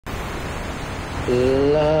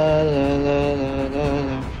La la la la la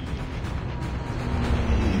la.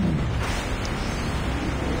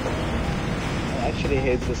 I actually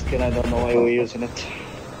hate this skin, I don't know why we're using it.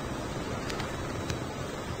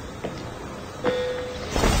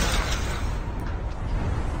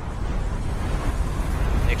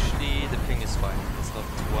 Actually, the ping is fine. It's not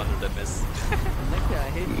 200 ms. I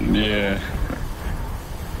hate you. Yeah.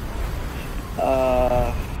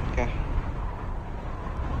 Okay.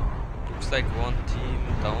 Looks like one team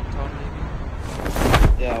downtown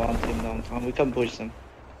maybe. Yeah, one team downtown. We can push them.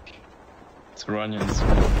 It's running. It's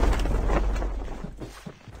running.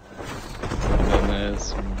 Then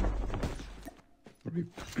there's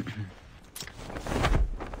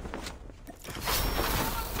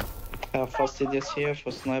I have fast idiots here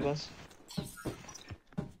for snipers.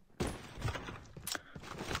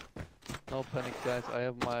 No panic, guys. I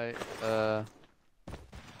have my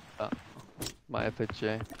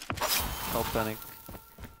FHJ. No panic.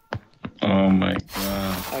 oh my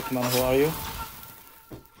god. Akman, who are you?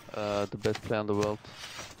 The best player in the world.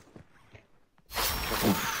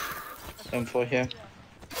 M4 here.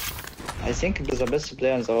 I think the best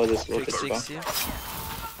player in the world is Quick Lotex, 6 here.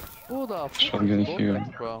 Who the fuck Shotgun is here.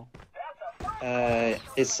 Lotex, bro?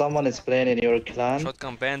 If someone is playing in your clan,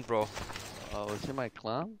 Shotgun band, bro. Oh, is he my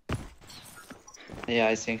clan? yeah,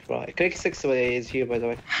 I think, bro. Quick 6 is here, by the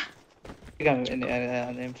way. I think I'm in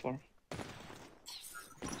an M4.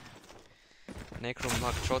 Necro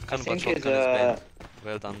marked shotgun, I but think shotgun it's, is banned.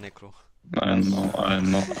 Well done, Necro. I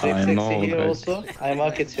know, Quick 6 here but also. I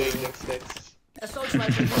mark it here, Quick 6. Assault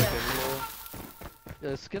rifle here.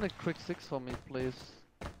 Yeah, skin a quick 6 for me, please.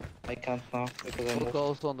 I can't now because I What moved.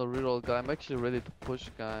 goes on the reroll guy? I'm actually ready to push,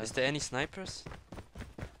 guys. Is there any snipers?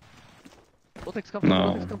 Lotex, come to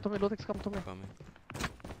No. me, Lotex, come to me, Lotex, come to me. Coming.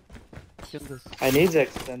 Get this. I need the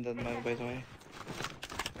extended mag, by the way.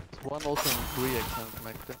 It's 1 also and 3 extended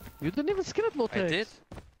mag. You didn't even skin it, Lotex! I did?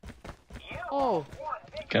 Oh!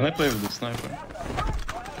 can I play with the sniper?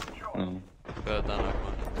 No. Well done,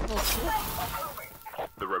 Akman. No, shit.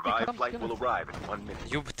 The revived flight will arrive in 1 minute.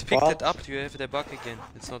 You picked What? it up, you have the bug again.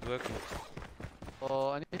 It's not working.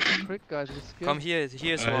 Oh, I need to trick, guys. This skin. Come here,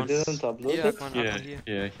 here's I one. I didn't upload Here, it. Akman, Yeah, Akman,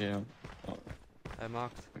 here. yeah. I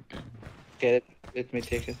marked. Okay. Okay, let me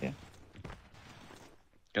take it, yeah.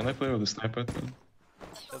 Can I play with the sniper too?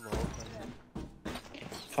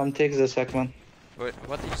 Come take this, Akman. Wait,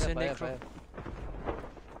 what did you say, I have, Necro?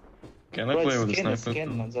 Can I Bro, play it's with the skin, it's sniper skin,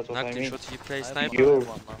 too? man, that's what I Nakti, mean. should he play I have sniper? You.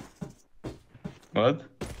 one now. What?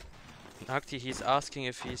 Nakti, he's asking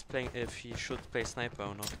if he should play sniper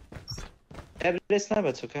or not. Yeah, play sniper,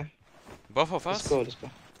 it's okay. Both of Let's us? go, let's go.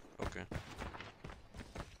 Okay.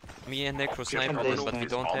 Me and Necro can sniper play one, but we sniper.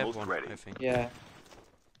 don't have Almost one, ready. I think. Yeah.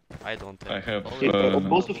 I don't I have. have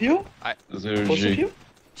Both of you? zero Both of G. you?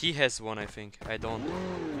 He has one, I think. I don't.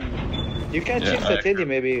 You can Yeah, check the I- teddy,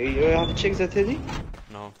 maybe. You have to check the teddy?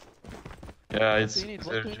 No. Yeah, What it's do you need?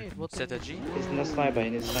 What zero do you G. need? What do Set you a need? G? He's not sniper, he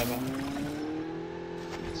needs sniper.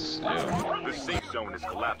 Yeah, The safe zone is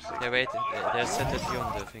collapsing. Yeah, wait. There's set a G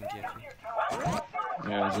on the thing here.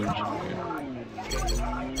 yeah, zero G. Okay.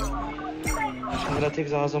 I'm gonna take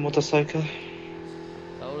the other motorcycle.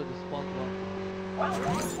 I already spawned one.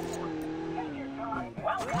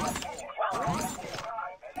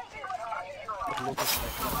 Lotex,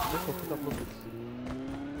 Necro, pick up Lotex.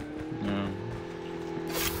 Yeah.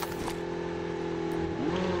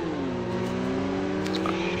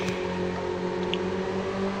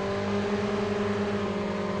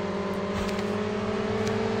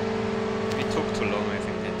 We took too long, I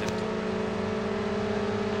think they did.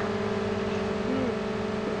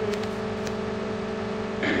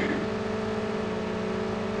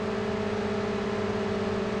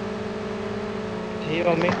 Here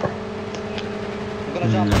on me. I'm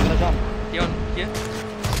gonna jump, I'm gonna jump. Here, here.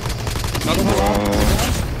 Oh.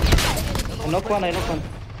 I knock one, I knock one.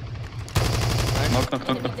 Knock, knock, knock,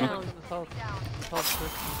 Enemy knock, knock. down. In the south. South,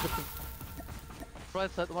 flipping.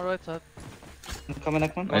 Right side, my right side. I'm coming,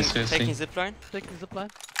 knock one. I see, I Taking see. zipline. Taking zipline.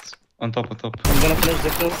 On top, on top. I'm gonna finish the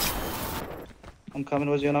kill. I'm coming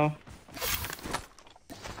with you now.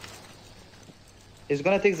 He's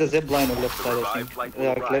gonna take the zip line on left side, I think. Yeah,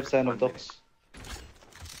 like left side of docks.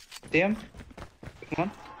 See him? Come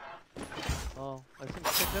on. Oh, I think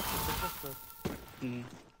take left, take left. Hmm.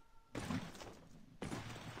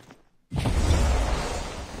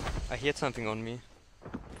 I heard something on me.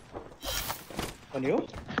 On you?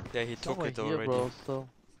 Yeah, he took Somewhere it here, already. bro, so.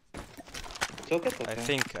 Took it? Okay.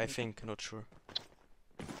 I think, not sure.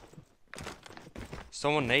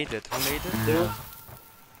 Someone naded. Who naded? Zero.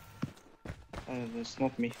 It's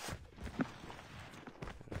not me.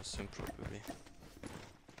 Sim probably.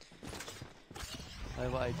 I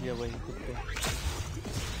have an idea where you could go.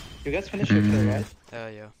 You guys finished your kill, right?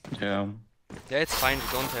 Yeah. Yeah. Yeah, it's fine. We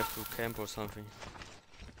don't have to camp or something.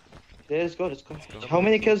 Yeah, let's go, let's go. go. How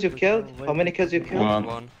many kills you killed? How many kills you killed?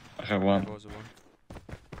 One. I have one. There was one.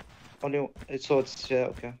 Only, so it's, yeah,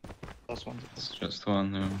 okay. Last one. It's just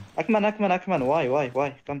one. Akman,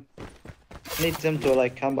 why? Come. Need them to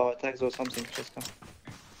like combo attacks or something, just come.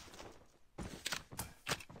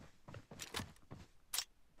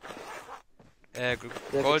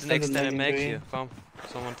 Golden extended extended landing mag green. here. Come.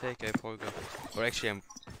 Someone take a Holger. Or actually,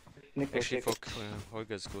 Nick will actually take for it.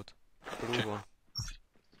 Holger is good. Blue one.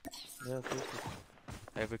 Yeah, good.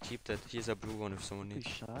 I will keep that. Here's a blue one if someone Be needs.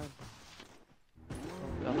 shy.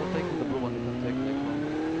 I'm not taking the blue one, you can take the one.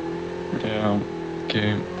 Yeah.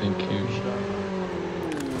 Okay, thank Be you. shy.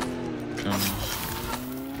 Come.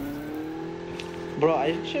 Bro, I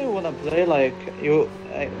actually wanna play like you.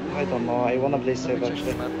 I don't know. I wanna play Let safe me check the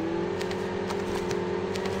actually. map.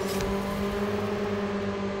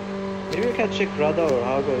 Maybe we can check Rada or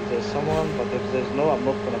Hago if there's someone, but if there's no, I'm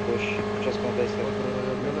not gonna push. I'm just gonna play safe. We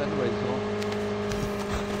have anyway, so.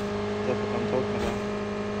 That's what I'm talking about.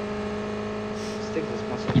 Let's take this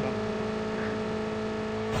muscle shot.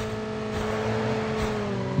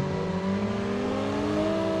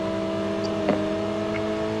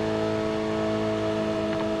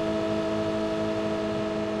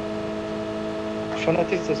 Shona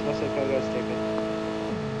takes this muscle car, guys, take it.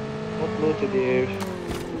 Not looted here.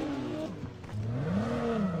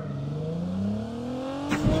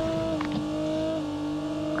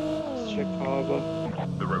 Chicago.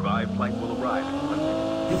 The revived flight will arrive in 1 minute.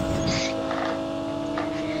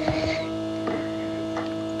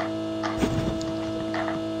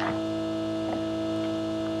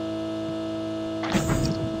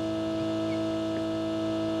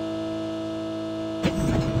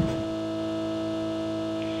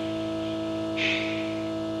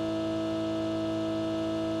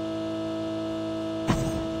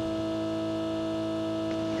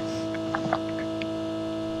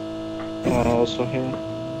 Also here.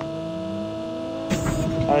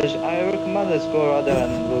 I recommend let's go rather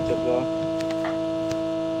and loot it, bro.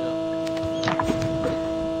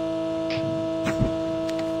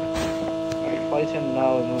 Like fighting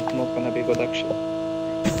now is not gonna be good actually.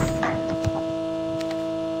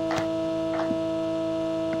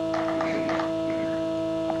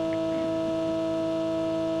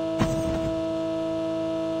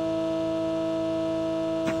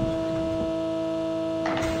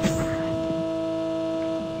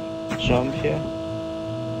 Jump here.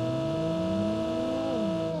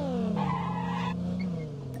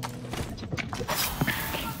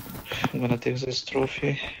 I'm gonna take this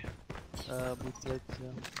trophy. Blue plates,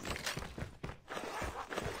 yeah.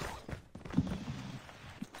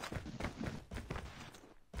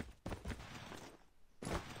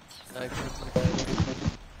 I can't see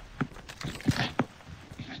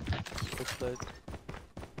blue plate.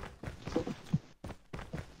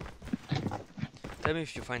 Tell me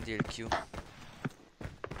if you find the LQ.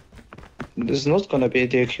 There's not gonna be a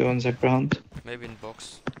DQ on the ground. Maybe in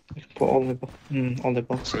box. For all the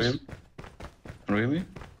boxes. Really?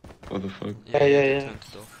 What the fuck? Yeah. They turned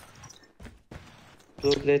it off.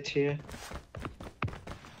 Blue plate here.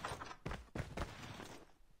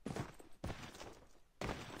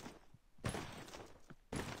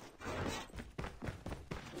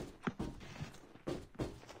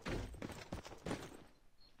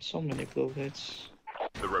 So many blue plates.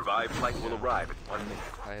 The revived flight will arrive in 1 minute.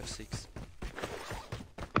 I have 6.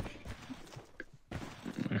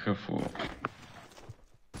 I have 4.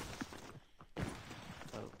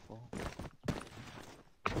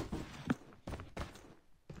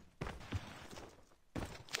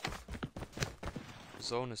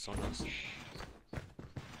 Zone is on us.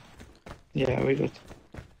 Yeah, we got.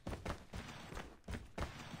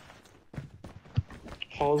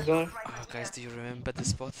 Holger. Oh, guys, do you remember the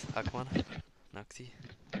spot? Akman? Nakti?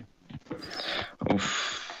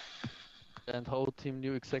 Oof. And whole team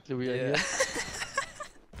knew exactly where Yeah.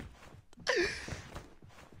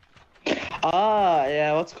 Ah,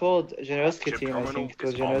 yeah, what's called Generosity Chip team, I terminal think it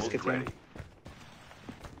was is almost Generosity ready. team.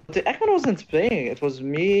 But the Ekman wasn't playing, it was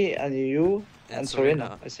me and you and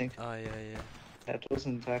Serena, I think. Ah, yeah. That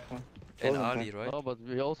wasn't Ekman. And Ali, right? No, but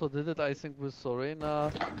we also did it, I think, with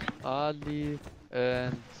Serena, Ali,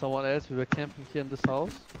 and someone else. We were camping here in this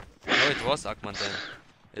house. No, it was Akman then.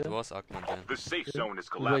 It Yeah. was Akman then. The safe zone is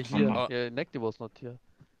We were collapsing. here. Oh. Yeah, Nekti was not here.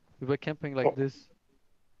 We were camping like this.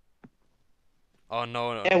 Oh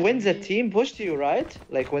no. And when the team pushed you, right?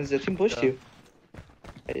 Like when the team pushed Yeah. you.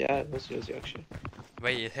 Yeah, it was Yosi actually.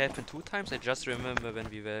 Wait, it happened 2 times? I just remember when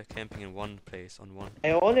we were camping in one place on one.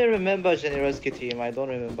 I only remember Generosity team, I don't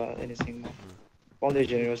remember anything more. Only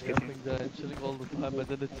Generosity team. Camping there and chilling all the time, and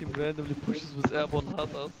then the team randomly pushes with airborne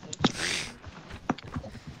hard us.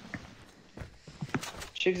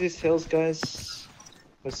 Check these hills, guys.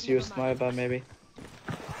 Let's use sniper maybe.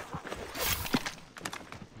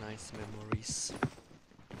 Nice memories.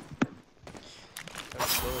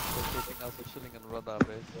 Rotating us or chilling in radar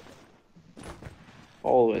base.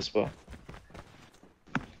 Always, bro.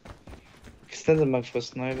 Extended mag for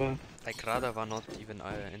sniper. Like radar war not even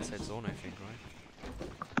inside zone, I think, right?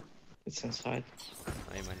 It's inside.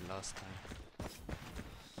 I mean last time.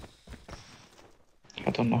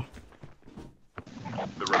 I don't know.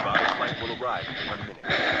 The revived flight will arrive in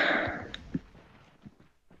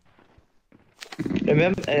 1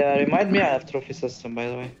 minute. Remind me I have trophy system, by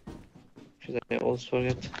the way. Because I always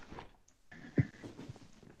forget.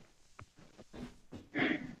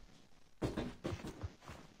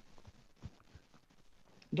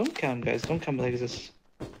 Don't come, guys. Don't come like this.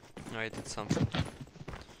 No, I did something.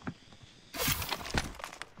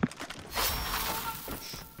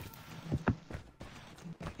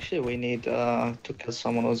 Actually, we need to kill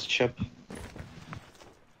someone else's ship.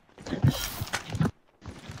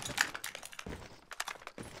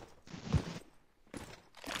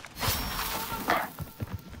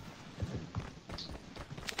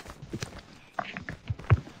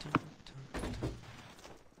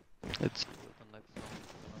 It's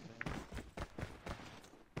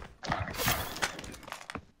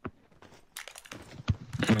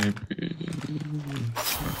Maybe.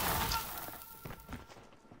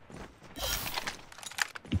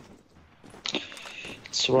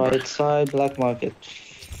 It's right side, black market.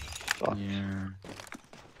 Fuck. Yeah.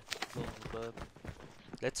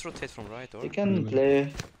 Let's rotate from right, or? You can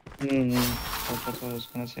play. That's what I was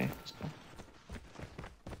gonna say. Let's go.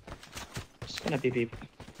 It's gonna be people.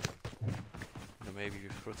 No, maybe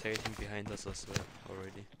rotating behind us as well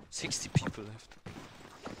already. 60 people left.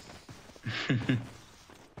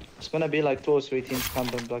 It's gonna be like 2 or 3 teams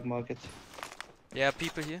camping black market. Yeah,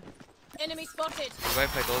 people here. Enemy spotted.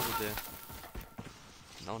 Revive light also there.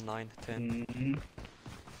 Now 9, 10.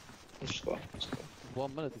 Let's go. Let's go.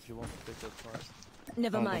 1 minute if you want to take that part.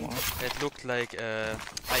 Never Oh, mind. come on. It looked like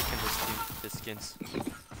Icon his skins.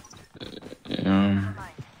 Yeah.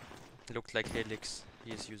 It looked like Helix.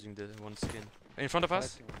 He is using the one skin. In front of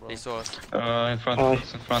us? Fighting, bro. They saw us. In front of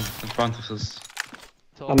us, in front of us.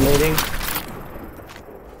 I'm nading.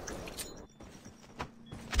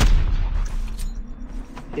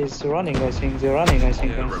 He's running, I think. They're running, I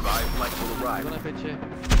think. Yeah. The guys. revived flight will I'm arrive. gonna pitch it.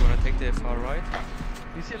 You wanna take the far right?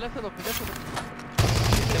 You see left side of me, left side of me.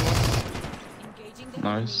 Engaging the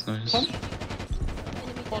Nice, enemies. nice. Enemy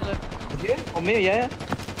One down. left. Here? On me, yeah?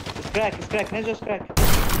 It's crack, it's crack. Ninja's crack.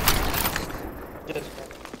 Just crack.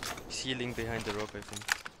 He's healing behind the rock, I think.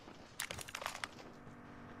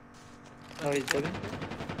 Oh, he's dead.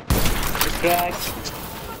 It's crack.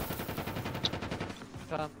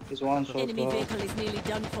 Can't. He's one shot. Enemy Bro. vehicle is nearly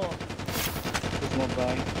done for. He's not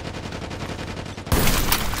dying.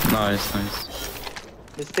 Nice, nice.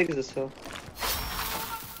 Let's take this hill.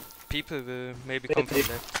 People will maybe Wait, come from wait.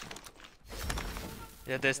 left.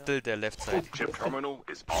 Yeah, they're still their left side. Chip terminal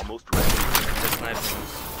is almost ready. They're sniping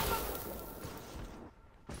us.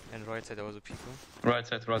 And right side also people. Right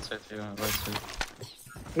side, yeah, right side.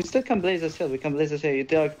 We still can blaze this hill. We can blaze this hill. You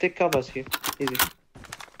take covers here. Easy.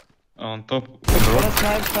 On top of the rock.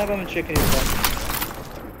 Wanna snipe him and chicken you back.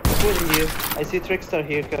 Pulling you. I see Trickstar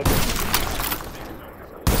here, cover.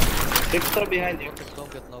 Trickstar behind you. Lotex,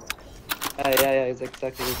 don't get knocked. Yeah, it's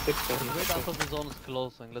exactly the Trickstar Wait here. until the zone is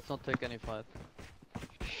closing. Let's not take any fight.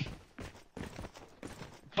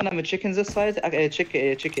 When I'm checking this side, check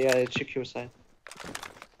your side.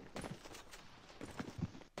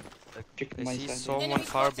 Check I my see side. someone Enemy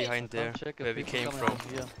far spotted. behind there, Can't check if where we people came coming from. from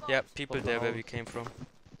here. Yeah, people From the there where house. we came from.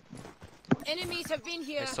 Enemies have been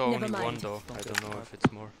here. I saw Never only one mind. though. Don't I get don't know mad. if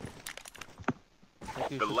it's more. I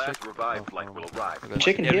think you The should last check. revived Oh, flight no. will arrive. Okay.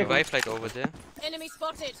 Chicken Yeah, here. revive light over there. Enemy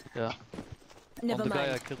spotted. Yeah. Never On the guy I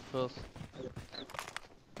mind. killed first.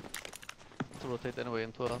 To rotate anyway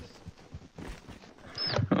into us.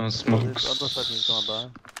 This Smokes. other side he's gonna die.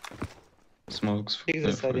 Smokes. Take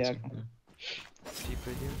this side, yeah.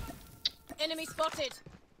 People here. Enemy spotted.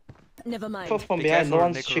 Never mind. From Be behind, no careful,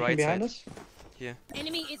 one's Nico, checking right behind side. us.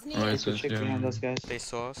 Enemy is near. Right side, Check behind yeah. us, guys. They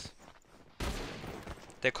saw us.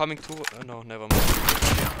 They're coming too. No, never mind.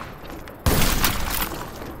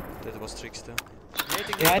 That was Trickster.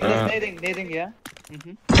 Behind Uh, us, nading, yeah.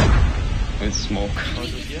 It's smoke. Enemy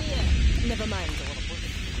is here? near. Never mind.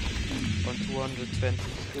 On 220.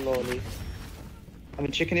 Slowly.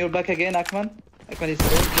 I'm checking your back again, Akman. Akman is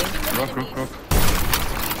slow. Rock.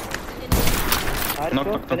 Hard Knock,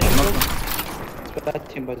 bro, knock, finish, knock, bro. knock. It's bad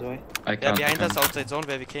team, by the way. I Yeah, can't. behind us, outside zone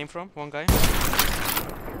where we came from. One guy.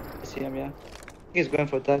 I see him, yeah. He's going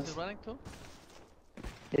for that. Is he running too?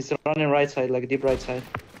 He's running right side, like deep right side.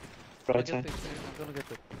 I Right get side. it. I'm gonna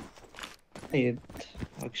get it. Need.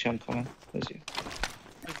 Actually, I'm coming. Where's you?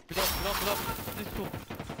 Below. These two.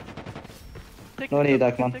 Take No it, need,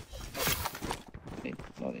 take Akman. it.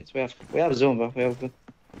 No needs. We have zoom, bro. We have good.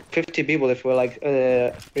 50 people. If we like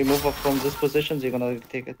remove us from this positions, you're gonna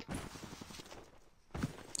take it.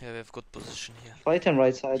 Yeah, we have good position here. Fight him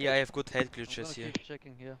right side. Yeah, I have good head I'm glitches gonna here. keep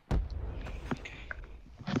checking here.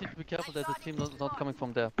 Just need to be careful that the team is not coming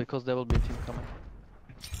from there, because there will be a team coming.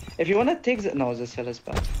 If you wanna take the no, this cell is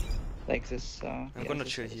bad. Like this. I'm yeah, gonna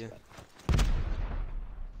this chill cell is here. bad.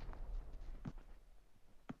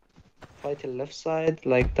 Fight the left side,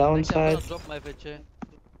 like I think I'm downside. gonna drop my VJ.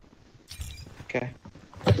 Okay.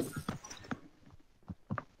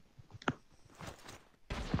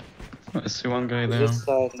 I see one guy there. This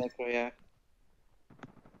side, Necro, yeah.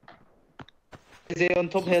 Is he on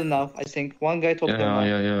top hill now? I think one guy top hill now.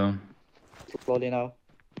 Yeah. Slowly now.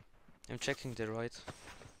 I'm checking the right.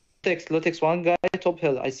 Lotex, one guy top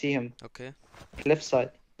hill. I see him. Okay. Left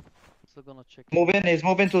side. So gonna check. He's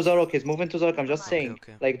moving to Zarok. I'm just saying.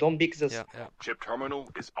 okay. Like, don't peek this. Yeah. Chip terminal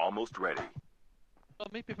is almost ready.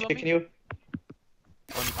 People on Checking me. you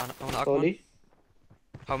On Akman. slowly.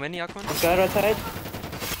 How many Akman? Guy right side.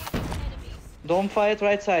 Don't fight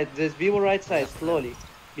right side. There's people right side. Slowly.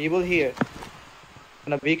 People here.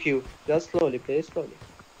 Gonna beak you. Just slowly. Play slowly.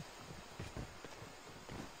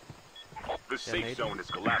 The safe maybe. zone is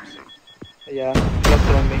collapsing. Yeah.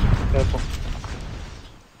 Cluster on me. Careful.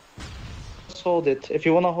 Just hold it. If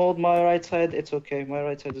you wanna hold my right side, it's okay. My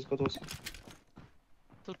right side is good also.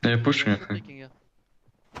 Yeah, push me. Still peeking, yeah.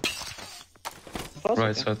 Fast,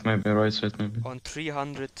 Right okay. side maybe. On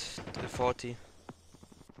 340.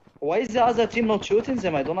 Why is the other team not shooting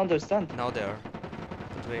them? I don't understand. Now they are.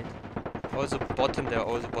 But wait. Also bottom, they are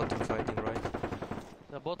also bottom fighting, right?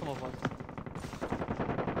 The bottom of us.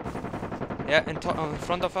 Yeah, in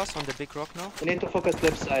front of us on the big rock now. We need to focus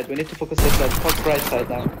left side. Fuck right side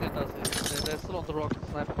now. Get us here. They're still on the rock.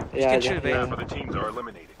 Sniper. Yeah, can chill, wait. Half of the teams are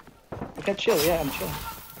eliminated. You can chill. Yeah, I'm chill.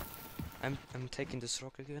 I'm taking this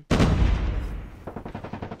rock again.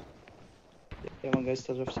 Yeah, one guy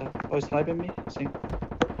still left side. Oh, he's sniping me. See.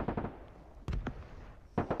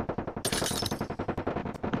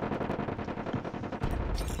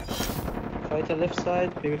 Fight the left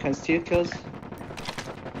side. Maybe we can steal kills.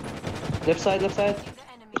 Left side. The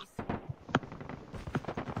enemies.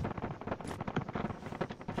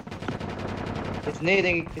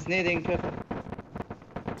 He's nading. Careful.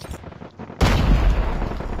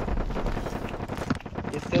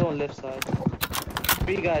 He's still on left side.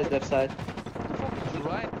 3 guys left side.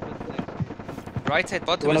 Right. Right side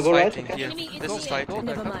bottom wanna is go right? fighting Okay. here. Enemy is This is near. fighting.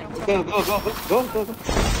 Never mind. Go.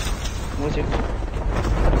 What's you?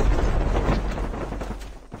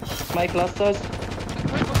 My clusters.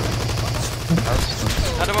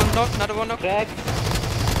 Another one knock. Crack.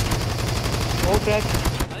 All crack.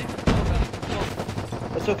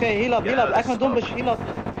 It's okay. Heal up. Akman, don't push. Heal up.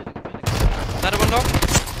 Another one knock.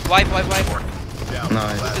 Wipe.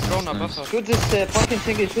 Nice. The drone nice. above us. Shoot this fucking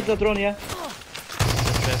thing. Shoot the drone, yeah.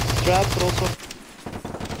 Trapped also.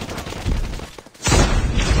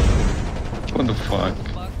 What the fuck?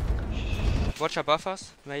 Watch above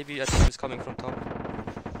us. Maybe a team is coming from top.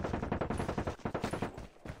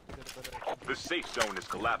 The safe zone is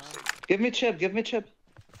collapsing. Give me chip.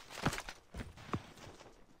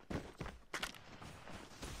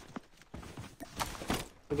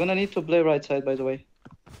 We're gonna need to play right side, by the way.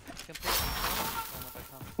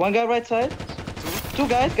 One guy right side. Two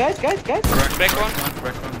guys. Back one.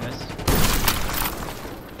 Crack one, nice.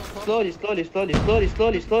 Slowly.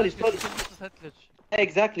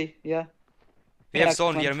 Exactly, yeah. We Yeah, have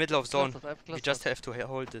zone. come We on. are middle of zone. Clusters, I have We clusters. just have to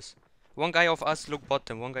hold this. One guy of us look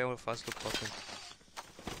bottom.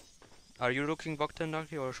 Are you looking bottom,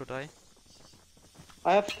 Naki, or should I?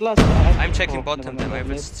 I have cluster. I'm checking Oh, bottom, never then I mind,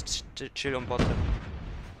 will mid. chill on bottom.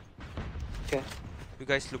 Okay. You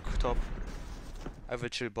guys look top. I will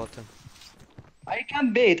chill bottom. I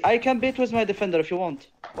can bait with my defender if you want.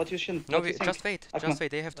 What you shouldn't. No, what you think? just wait. Akman.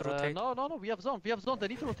 They have to rotate. No, we have zone. They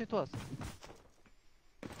need to rotate to us.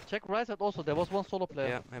 Check right side also. There was one solo player.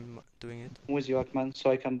 Yeah, I'm doing it. I'm with you, Akman,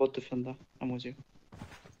 so I can bot defender. I'm with you.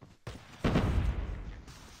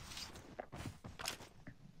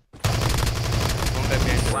 One guy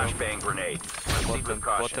behind the rock. Flashbang grenade. Proceed with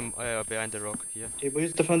caution. Bottom, behind the rock, here. Table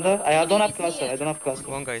is defender. I don't have cluster. I don't have cluster.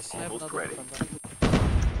 One guy is I here. have Almost another ready. defender.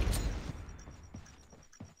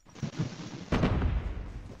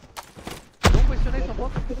 Don't waste your nades on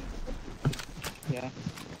bot. Yeah.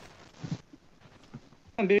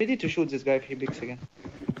 I'm ready to shoot this guy if he picks again.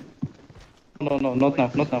 No, not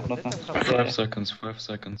now, not now, not now. Yeah, 5 yeah. seconds, 5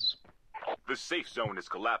 seconds. The safe zone is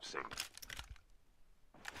collapsing.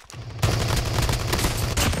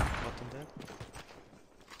 Bottom dead.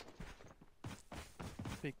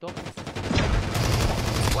 Picked up.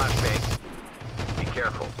 Flashbang. Be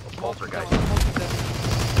careful. Poltergeist.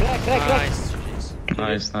 Crack. Nice,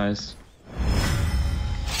 jeez. Nice.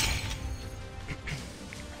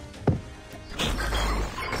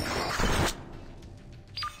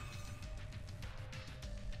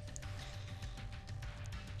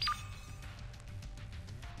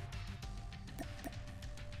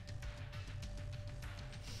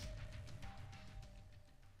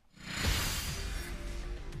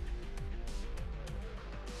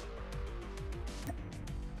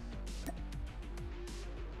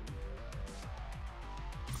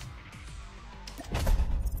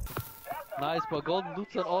 Nice, but golden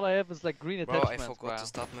boots and all I have is like green Bro, I attachments. forgot to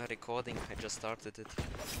start my recording. I just started it.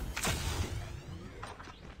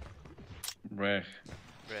 Rare.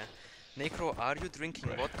 Bruh. Necro, are you drinking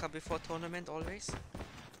vodka before tournament always?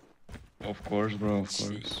 Of course, bro, of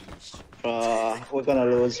course. Sheesh. We're gonna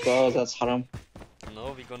lose, bro. That's haram.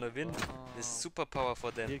 No, we're gonna win. This is superpower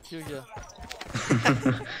for them. Here, Q here.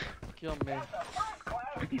 Q on me.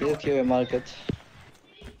 Deal QA market.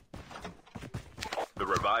 The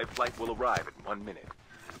revived flight will arrive in 1 minute.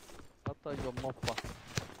 Hata your moppa.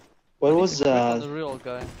 Where was The real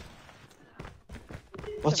guy.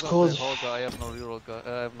 what's I'm gonna called? play whole guy. I have no real guy.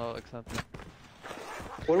 I have no accent.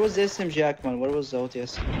 Where was the SMG Ackman? Where was the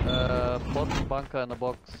OTS? Bottom bunker in a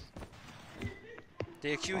box.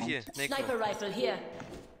 DQ here, Sniper Necro. rifle here.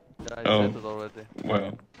 Yeah, I Oh. said it already.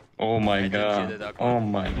 Well. Oh my I didn't hear god. that, Oh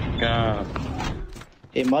my god.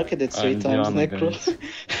 He marketed it 3 I'm times, Diana, Necro. guys.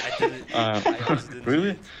 I didn't. I also didn't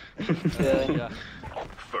Really? Yeah, Yeah.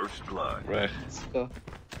 First blood. Rare. let's go.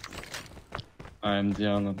 I'm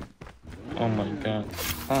Diana. Oh my god.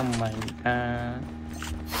 Oh my god.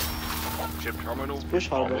 Chip terminal push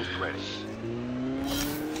harder. almost ready.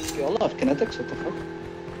 You all have kinetics, what the fuck?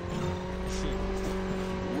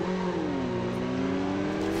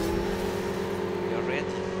 You're ready.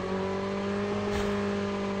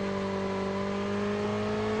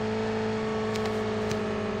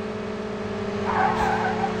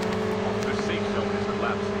 The safe zone is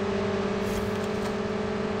collapsing.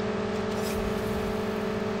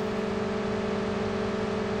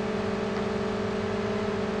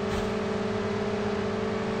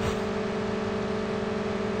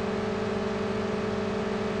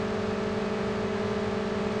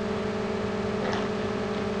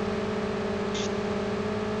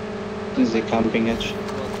 Is he camping edge?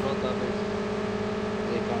 Not that big.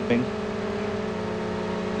 Is he camping?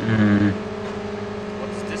 What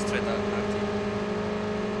is this threat, Artie?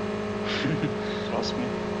 Trust me.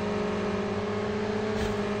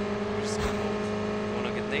 You're scum mode.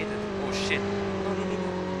 Wanna get dated? Oh shit. No.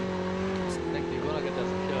 Like you're gonna get that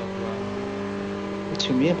kill, bro. What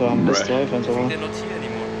you mean, bro? I'm best Right. drive and I so think on. they're not here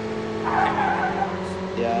anymore.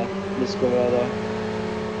 Yeah, let's go rather.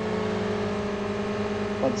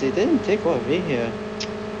 But they didn't take away here.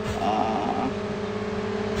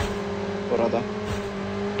 Brother.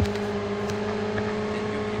 Then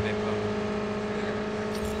you be back up.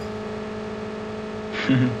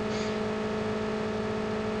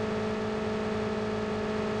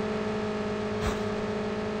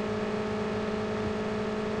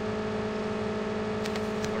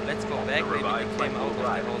 Or let's go back, maybe revived we came flight out will of the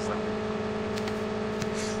arrive. house now.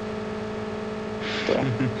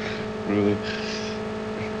 Really?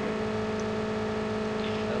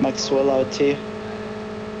 Maxwell out here.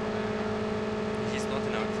 He's not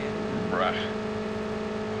in our team. Bruh.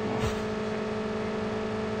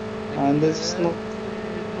 And it's not.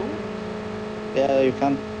 Yeah, you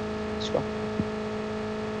can. Let's go.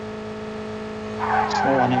 There's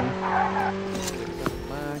no one here.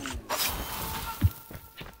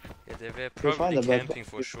 Yeah, they were We'll find probably a back- camping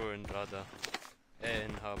for sure in Rada.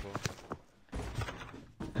 In Harbour.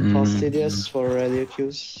 Fastidious for radio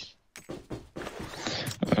queues.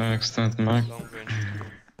 Extend mag. Long range.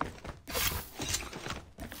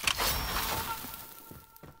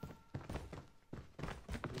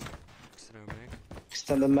 Extra mag.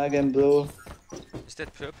 Extend the mag and blue. Is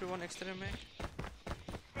that purple one extra mag?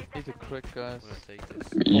 Need to crack, guys. I'm gonna take this.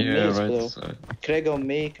 Yeah, Maze, right bro. side. Craig on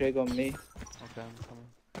me, Craig on me. Okay, I'm coming.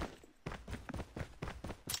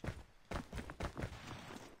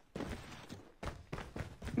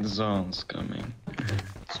 The zone's coming.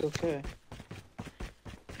 It's okay.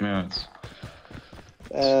 Yeah, it's...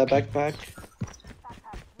 Backpack.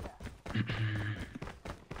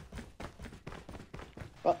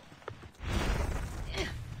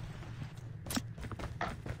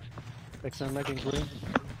 Backside making green.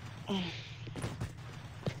 I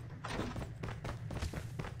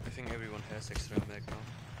think everyone has extra mag now.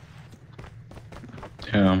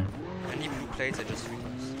 Yeah. I need blue plates, I just realized.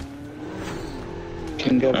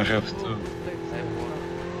 Can go. I have two. I have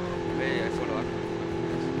one. Maybe I follow up.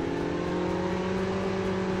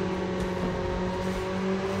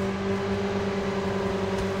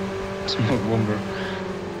 Smoke bomber.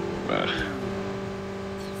 Bah.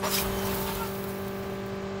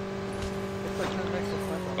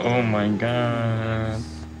 Oh my god.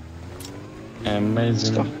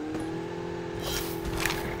 Amazing.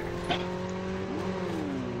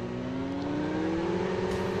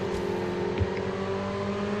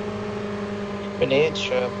 Grenade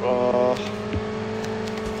trap, bro.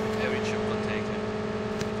 Every chip got taken.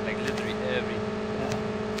 Like literally every.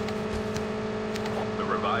 The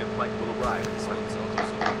revived flight will arrive in This 1 one's minute. out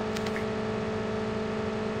also.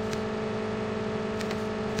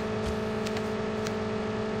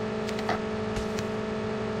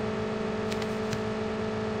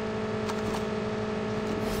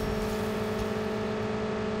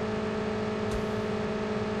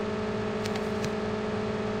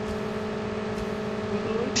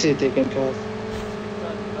 See, taking cars.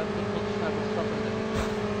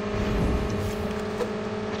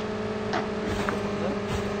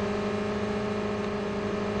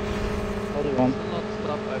 What do you want? Still not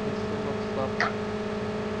stop, I will still not stop.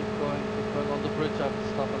 Keep going on the bridge, I will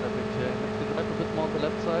stop on every chain. If you drive a bit more on the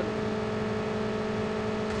left side,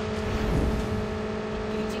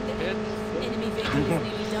 Engaging the hit. enemy vehicle is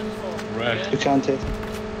nearly done for. Right. You can't hit.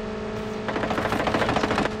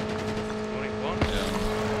 Only one? Yeah.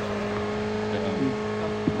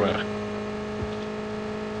 Right.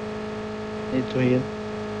 Need to heal.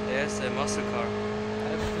 There's a muscle car. I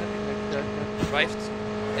have nothing like that yet. Drive.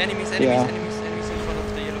 Enemies in front of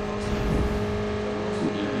the yellow house.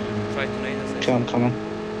 Try to nade us. Okay, I'm coming.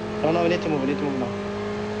 No, we need to move now.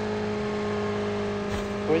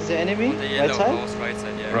 Where's the enemy? On the yellow Right side? house, right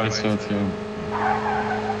side, yeah. Right side, yeah.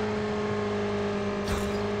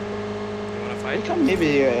 You wanna We fight? can maybe,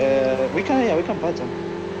 we can fight them.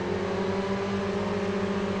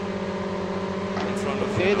 In front of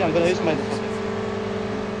Okay, you. I'm gonna use my defense.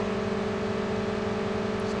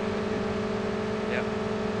 Yeah.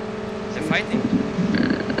 They're fighting.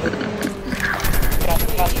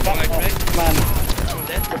 Man, Two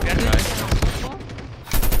dead, get it.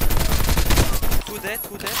 Two dead.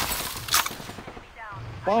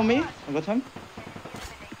 follow me. I got him.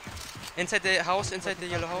 Inside the house, inside the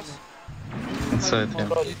yellow house. Inside,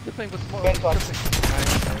 yeah. He's dipping with smoke. Went back.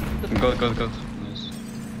 Got. Nice.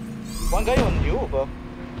 One guy on you, bro.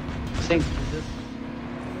 Think.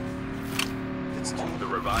 It's two. The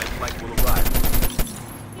revived flight will arrive.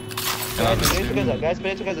 Another Play team. together, guys.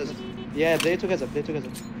 Play together. Yeah, play together.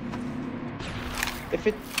 If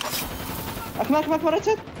it. Come on, right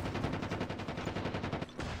side.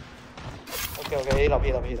 Okay, heal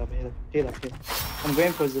up. I'm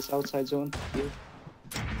going for this outside zone. Heal.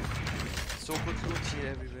 So good loot here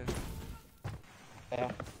everywhere.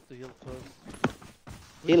 Yeah. The heal first.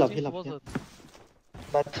 Heal up, Which heal up, team was heal it?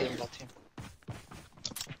 Bad team.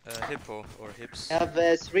 Hippo or hips. I have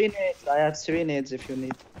 3 nades. I have 3 nades if you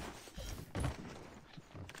need.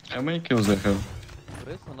 How many kills I have?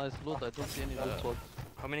 There is a nice loot, I don't see any loot box.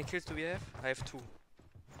 How many kills do we have? I have 2.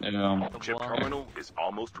 Chip One. terminal is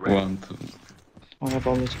almost ready. 1, 2. I have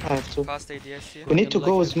 2. Fast ADS here. We need to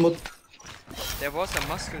go with mod. There was a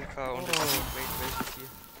muscle car on the street. Wait, here.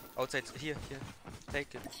 Outside, here.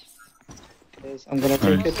 Take it. Yes, I'm gonna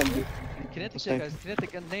take it and Kinetic here, guys,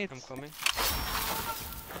 kinetic and nades. I'm coming.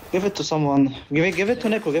 give it to someone. Give it to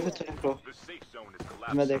Nico. The safe zone is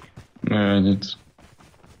collapsing. Medic. Yeah, I did.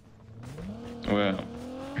 Well.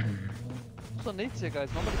 So nades here, guys,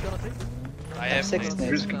 nobody gonna take it. I have 6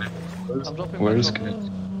 nades. nades. I'm dropping Where my is drop. it?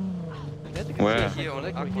 Kinetic Where? is Here on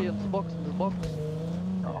Necro, Aqua. here in this box,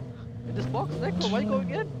 In this box, Necro, why you going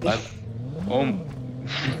in? Oh.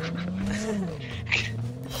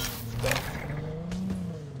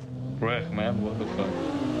 Right, man, what the fuck?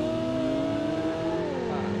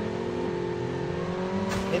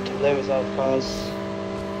 Need to play without cars.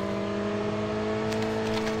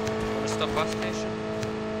 Wanna stop bus station?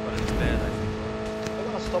 But it's bad, I think. I'm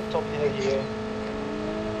gonna stop top hill here.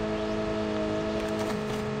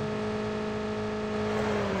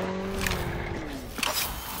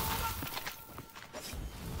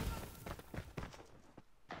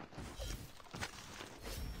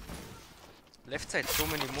 left side, so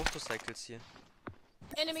many motorcycles here.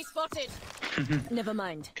 Enemy spotted. Never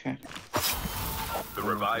mind. Okay. The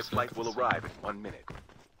revived flight will arrive in 1 minute.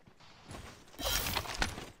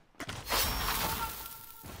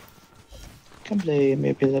 Can play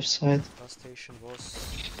maybe left side. Last station was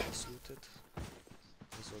looted.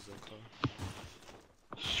 This was a car.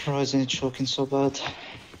 Horizon is choking so bad.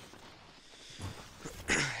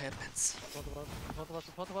 Happens.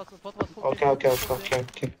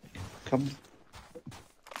 Okay. Come.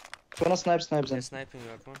 Gonna snipe They're them. sniping you,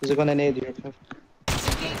 Akman. He's gonna need you. Engaging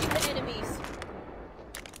the enemies.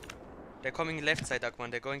 They're coming left side, Akman.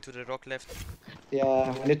 They're going to the rock left.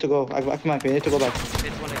 Yeah, we need to go. Akman, we need to go back.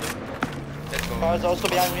 Hit one again. Let's go. Guys also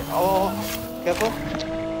behind me. Oh, careful.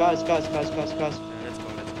 Guys. Yeah, let's go.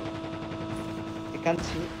 You can't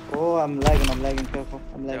see. Oh, I'm lagging. Careful.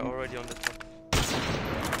 I'm They're lagging. already on the top.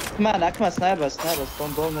 Akman, snipers.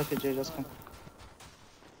 Don't make it, just come.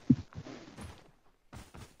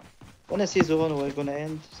 When I see zone, we're gonna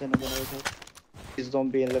end. Then I'm gonna rotate. Please don't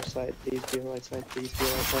be in left side. Please be right side.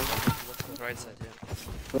 Right side, yeah.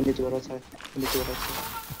 We need to go right side.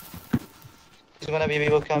 It's gonna be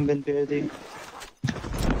people camping, be ready.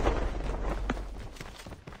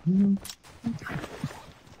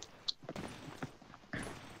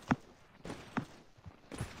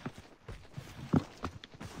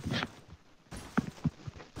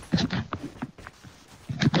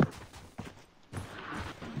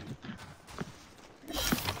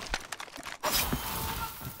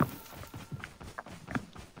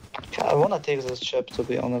 I wanna take this ship to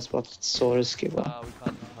be honest, but it's so risky. But We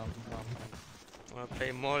can't. Wanna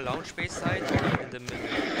play more launch base side or in the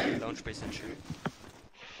middle? Launch base and chill.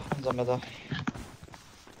 in the middle.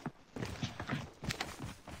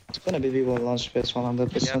 It's gonna be people launch space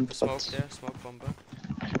 100%, Yeah, smoke but there, smoke bomber.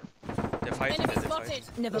 They're fighting, Enemy they're spotted. fighting.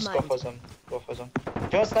 Never let's go mind. for them. If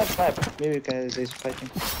you want snipe. Maybe you can they're fighting.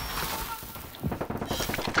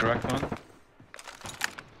 Cracked one.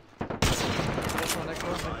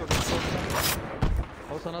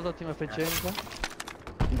 Also another team of James. Motorcycle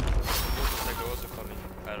also coming.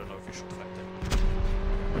 I don't know if you should fight them.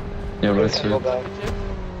 Yeah, right Go side. back.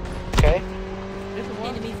 Okay.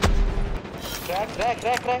 Enemy. Crack.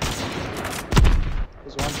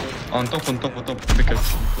 There's one hit. On top. Be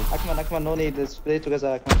careful. Akman, no need. Let's play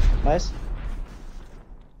together, Akman. Nice.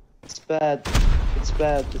 It's bad.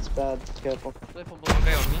 Careful. One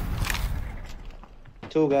guy on me.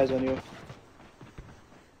 2 guys on you.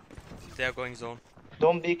 They are going zone.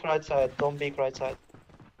 Don't peek right side.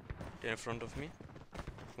 They're in front of me.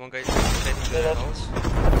 One guy is heading to the left. house.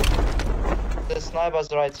 The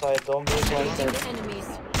sniper's right side. Don't peek right Engaging side. the enemies.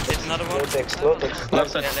 Hit another one. Lotex. Left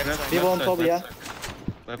side. Yeah, left side. People on top, yeah.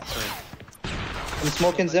 Left side. I'm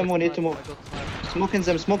smoking them. We need to move. Smoke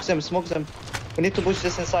them. We need to push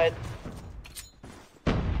this inside.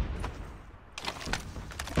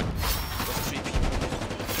 Was 3 people.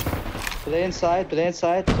 Play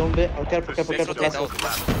inside. Don't be. Oh, careful. Let's rotate Last out. one.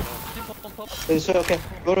 Okay.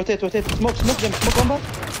 Go rotate. Smoke them. Smoke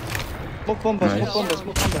bomber. Nice.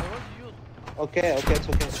 Smoke bomber. Okay, it's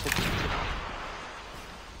okay.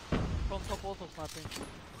 From top also sniping.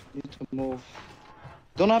 Need to move.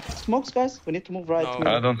 Don't have smokes, guys. We need to move right.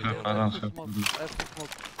 No. I don't have. Smoke. I have to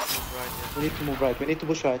smoke. Move right, yeah. We need to move right. We need to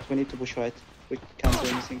push right. We can't do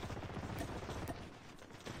anything.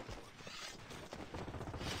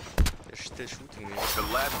 They're still shooting me. The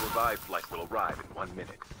last revived flight will arrive in 1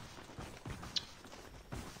 minute.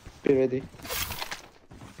 Be ready.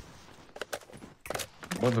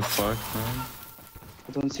 What the fuck, man?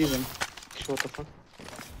 I don't see them. What the fuck?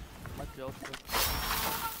 Might be outside.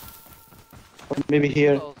 Or maybe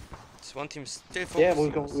here. This one team still focusing. Yeah,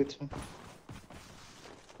 we'll go on us. with.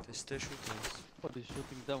 They're still shooting us. Nobody's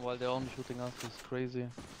shooting them while they're only shooting us. It's crazy.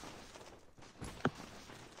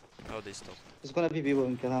 Oh, they stopped. There's gonna be people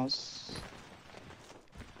in the house.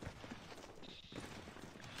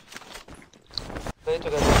 Play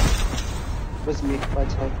together. With me,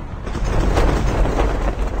 right side.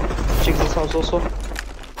 Check this house also.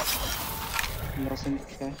 Nothing,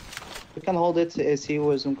 okay. We can hold it, see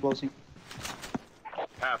who is in closing.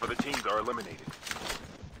 Half of the teams are eliminated.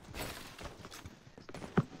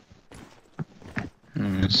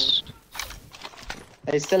 Yes.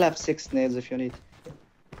 I still have 6 nades if you need.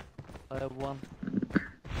 I have one.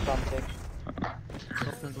 Can't take.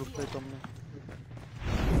 Nothing to plate on me.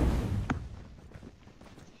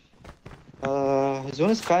 Zone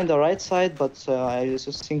is kinda right side, but I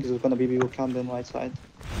just think there's gonna be people camping right side.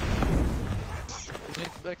 If you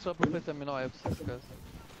need extra plate, let me know. I have 6 guys.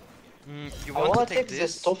 You I want wanna to take take this?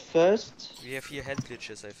 this top first. We have here head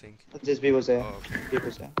glitches, I think. There's people there. Oh, okay.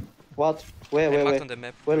 People there. What? I Where? marked on the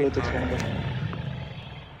map. Where Wait, Lotex no. bomber?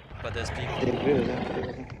 but there's people. They agree with that.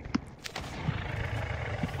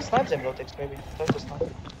 Snipe them, Lotex, maybe. Try to snipe. You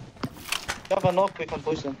have a knock, we can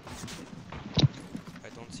push them. I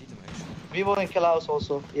don't see them actually. We will in kill house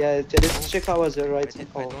also. Yeah, let's check ours right. I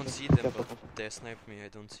Oh, don't okay. see them, Careful. but they sniped me. I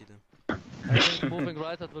don't see them. I think moving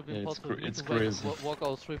right, that will be Yeah, impossible. We it's need to crazy. walk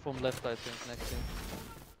out 3 from left, I think, next game.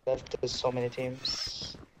 Left, there's so many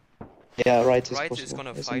teams. Yeah, right is Right possible. is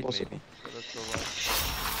gonna It's fight impossible. maybe. So let's go right.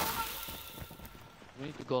 We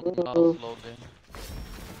need to go now slowly.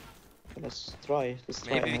 Let's try.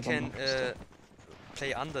 Maybe I we don't can know.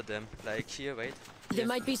 play under them. Like here, wait. There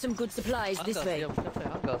might be some good supplies this Hangars, way. yeah, we can play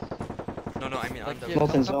hangars. No, I mean Like under. here,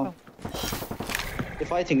 Not in come, zone. They're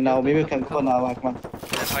fighting now. Maybe we can go now, Akman.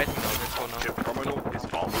 They're fighting now. Let's go now. Chip terminal is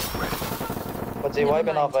almost ready. But they Never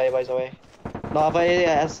wiping mind. Avay, by the way. No, Avay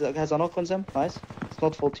has a knock on them. Nice. It's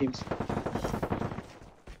not full teams.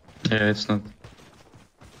 Yeah, it's not.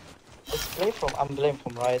 Let's play from. I'm playing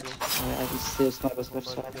from right. I can see snipers left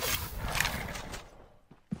side.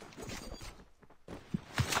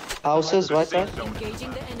 Houses, right side.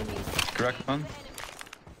 Engaging the enemies. Cracked one. We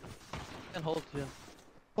can hold here.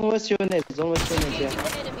 Don't waste units. Don't waste units. Engaging Yeah.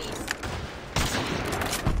 the enemies.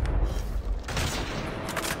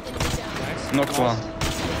 Enemy down. Knocked one.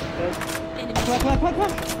 Enemy, Come.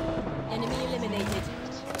 enemy eliminated.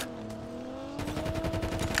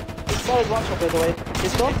 This car is one shot, by the way.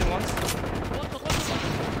 He's gone.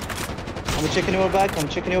 I'm checking your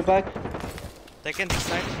back. They can be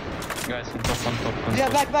sniped. Guys, on top. Yeah,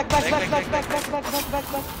 back. Back.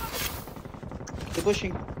 They're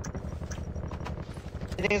pushing.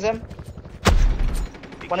 Hitting them.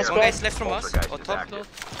 One is One cracked. guy's left from us. Poltergeist Or is top. active.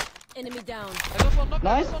 Enemy down. I got one knock.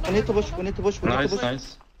 Nice. We need to push.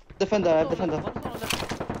 Nice. Defender, I have defender.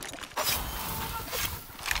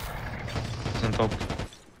 It's on top.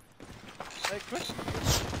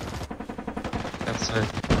 That side.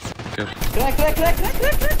 Good. Crack.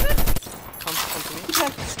 Come to me.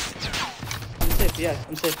 I'm safe, yeah,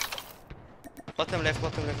 I'm safe. Bottom left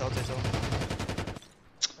outside zone.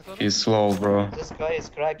 He's slow, bro. This guy is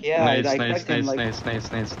crack, yeah. Nades, I nades, cracked him like... nades.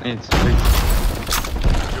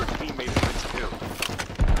 Your teammate has been killed.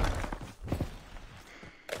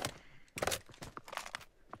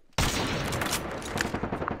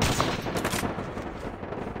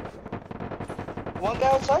 One guy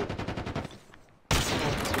outside?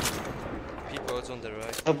 People also on the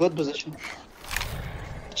right. I've got position.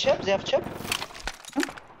 Chip, they have chip?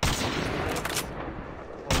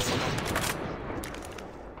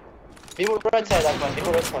 People right side, that one.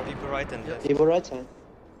 People right side. People right and left. People right side.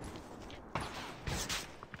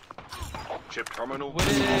 Chip terminal Wait.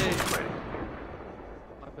 is almost ready.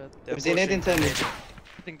 My bad. They're If they need pushing.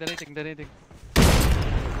 intel, They're hitting.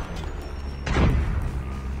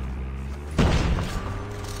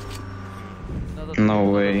 No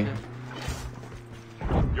way.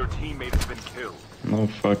 Your teammate has been killed. No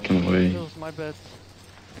fucking way. Kills, my bad.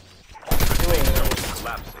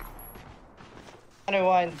 Collapsing.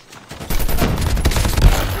 Rewind. Your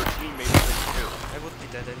teammate has been killed. I would be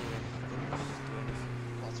dead anyway.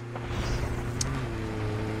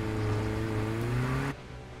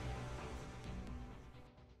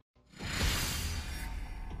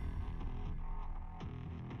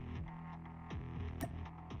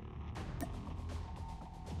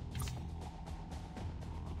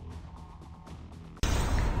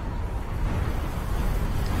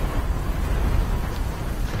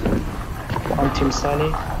 One team Sunny.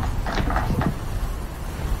 No,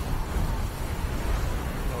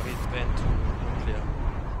 he went to nuclear.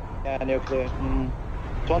 Yeah, nuclear.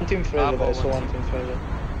 One team Fraser, Bravo, I saw one one team Fraser.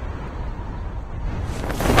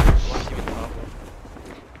 One team in Bravo.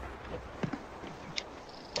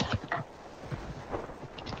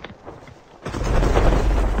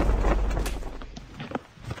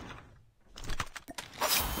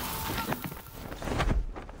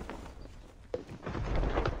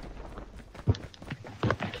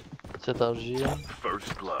 ZRG,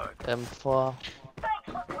 First blood. M4.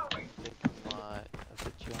 My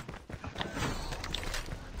FHU.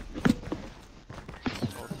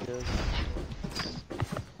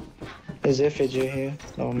 There's effigy here.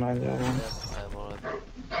 Never mind that one. I'm alright.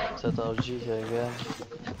 ZRG here again.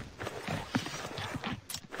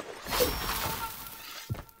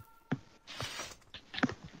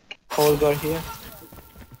 Holgar here.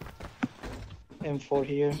 M4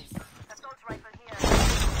 here.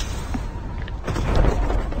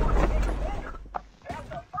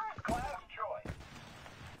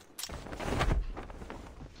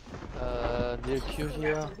 Near Q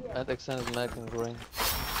here, and extended mag in green.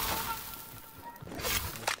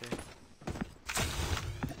 Okay.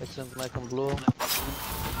 Extended mag in blue.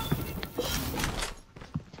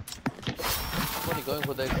 you going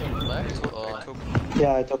for the extended max or?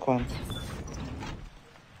 Yeah, I took one.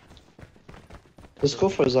 Let's go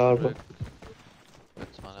for Zarbo.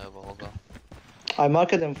 It's fine, I have a Holger. I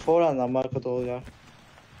marked him 4 and I marked Olga.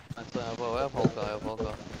 I have Holger, I have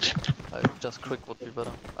Holger. Just quick would be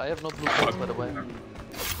better. I have no blue plates by the way. I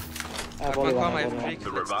have Come, only come, one. I I have have Greek. The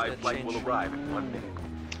Let's revived flight change. will arrive in 1 minute.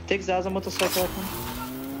 Take Zaza motorcycle.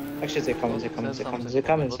 Actually, they're coming, they're coming, they're coming, they're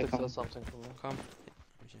coming, they're Lotex coming. says something to me. Come.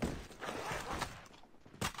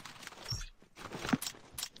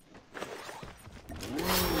 You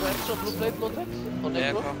have extra blue plate Lotex? On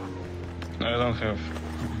Yeah, Negro? come. I don't have.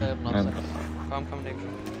 I have No. nothing. Come, Negro.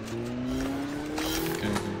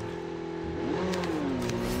 Okay.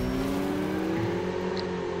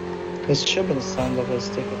 This should be the sound of a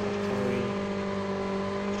stick after we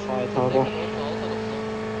fight Take Harbo. it also outside of zone.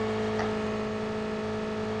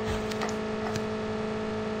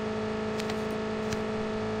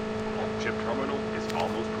 Chip terminal is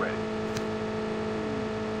almost ready.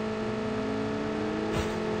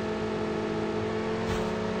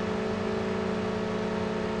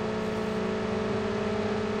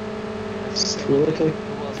 Slowly.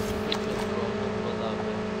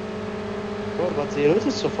 Bro, but they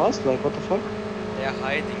looted so fast, like what the fuck? They are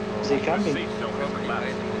hiding, bro. They coming. Safe zone is Probably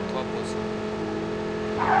collapsing. hiding on top or something.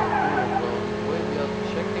 The way we are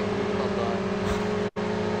checking, we can't die.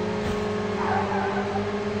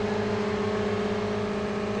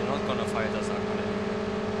 They're not gonna fight us, are they?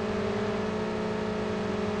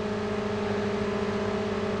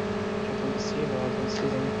 I don't see them, I don't see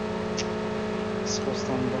them. So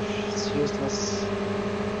standard, it's useless.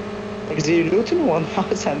 Like they looting one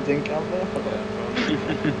house and then come there. Yeah,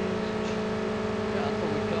 until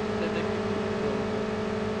we come, then they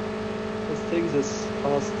Let's take this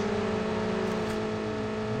fast.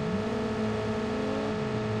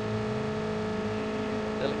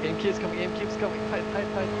 Game keeps coming, game keeps coming. Fight, fight,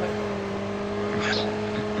 fight, fight.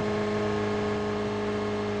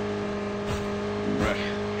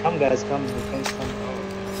 Come guys, come, you can come.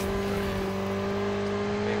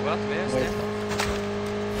 Wait, what? Where is Wait. that?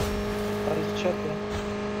 How did you check yeah?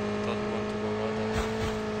 Thought we want to go water.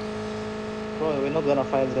 Bro, we're not gonna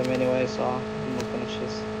fight them anyway, so I'm not gonna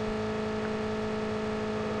chase.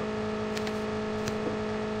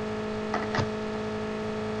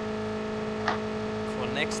 For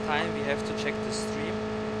next time, we have to check the stream,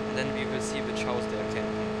 and then we will see which house they are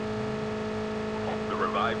camping. The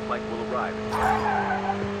revived flight will arrive.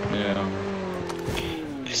 Yeah.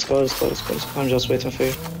 Let's go, let's go, let's go, let's go. I'm just waiting for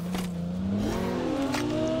you.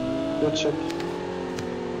 Good check.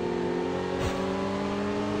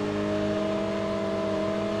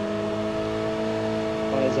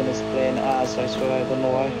 Why isn't it playing ass? I swear, I don't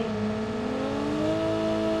know why.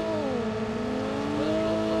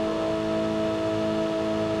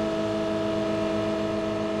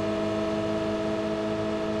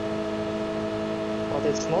 But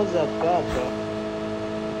it's not that bad, bro.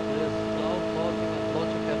 There's Cloud, Morgan, and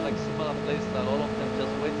Logic have like similar playstyle. All of them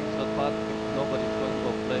just waiting third party. Nobody's going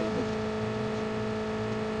for play.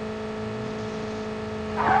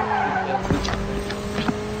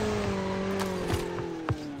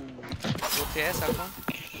 OTS, Akon?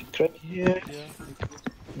 Crack here. Yeah.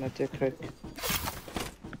 Not yet crack.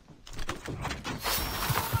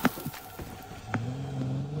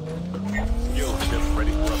 Skill chip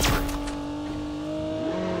ready for upgrade.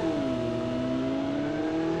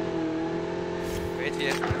 Wait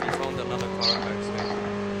here, we found another car, guys.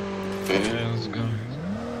 Wait. Yeah, let's go.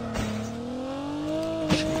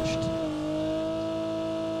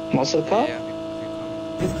 Muscle car? Yeah, we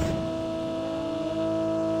come.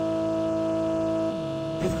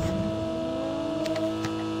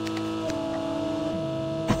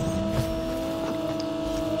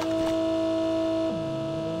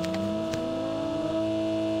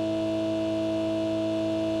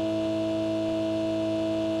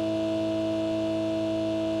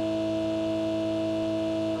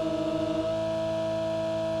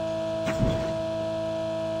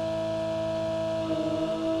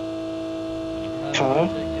 Car?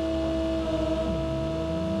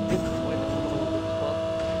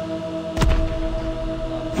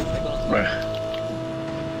 Right.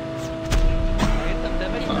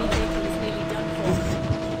 Enemy vehicle is nearly done for.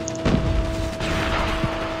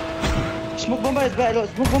 Smoke bomba is bad,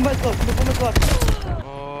 smoke bomba is low, smoke bomba is low.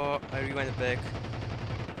 Oh, I rewinded back.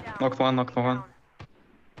 Knocked one, knocked one.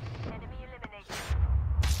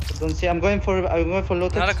 Don't see, I'm going for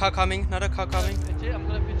Lotex. Another car coming, another car coming. PJ, I'm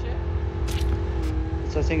gonna PJ.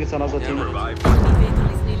 So I think it's another Yeah, team. The revived Enemy vehicle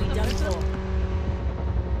is nearly done for.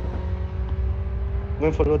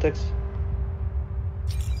 Going for Lotex.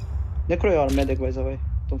 Necro, you are medic by the way.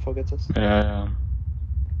 Don't forget this. Yeah, yeah.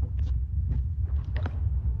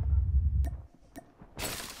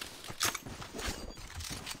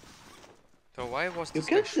 So why was You this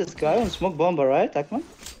killed this guy on smoke bomber, right, Akman?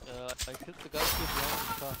 I killed the guy here behind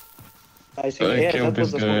the car. I think I yeah, killed that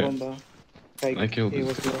was this the smoke guy. bomber. Like, I killed he this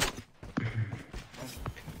was guy. low.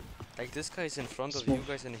 Like this guy is in front of Smoke. you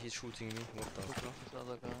guys and he's shooting me. What the Look fuck? at this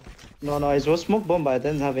other guy. No, it was smoke bomber. I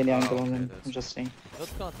didn't have any Ah, angle on okay, him. that's I'm just saying. Not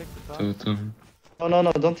gonna take the car. Two.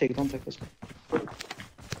 No, don't take this one.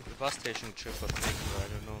 The bus station chip got taken, but I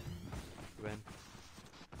don't know when.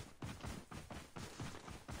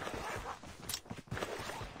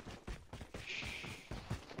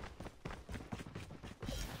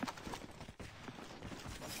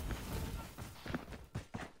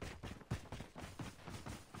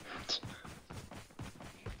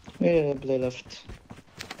 Yeah, play left.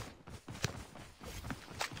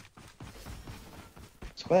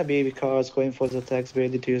 It's gonna be cars going for the tags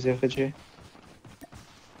ready to use FG.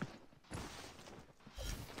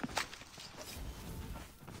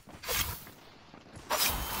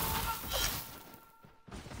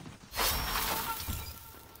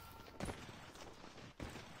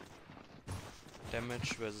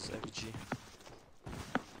 Damage versus FG.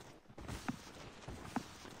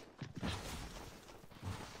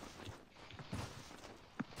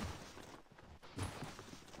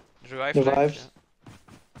 Revive. Revived. Yeah.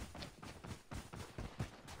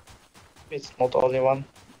 It's not only one.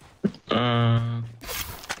 Wanna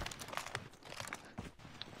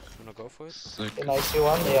go for it? In IC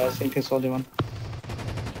one, yeah, I think it's only one.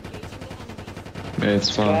 Yeah,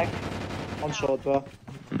 it's fine. Back. One shot, bro.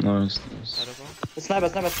 Nice. I don't know. Sniper.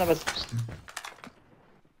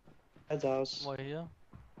 Heads house. More here.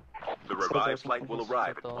 The revived flight will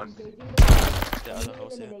arrive in 1 minute. The other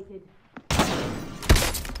house, yeah.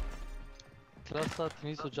 Cluster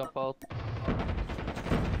needs to jump out.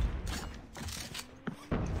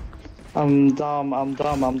 I'm dumb. I'm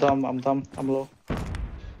low.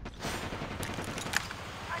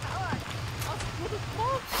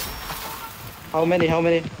 How many?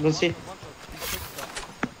 Don't see.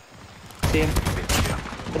 See him.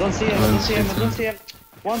 I don't see him.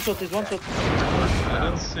 One shot. I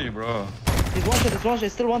don't see, bro. He's one shot.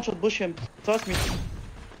 He's still one shot. Push him. Trust me.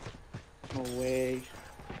 No way.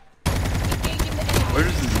 Where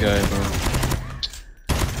is this guy, bro?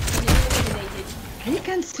 He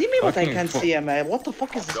can see me, but I Fucking can't see him, man. What the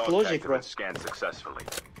fuck is this Dog logic, tags have bro? been scanned successfully.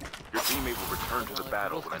 Your teammate will return to the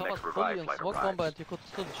battle He when the was next covered fully revived in flight smoke bomber arrives. and he could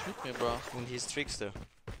still shoot me, bro. And he's trickster.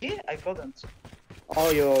 Yeah, I couldn't. Oh,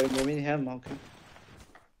 you mean him? Okay.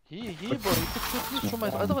 He, bro, he could shoot me through my...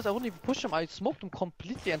 Otherwise, I wouldn't even push him. I smoked him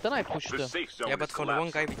completely and then I pushed The him. safe zone Yeah, but is for the one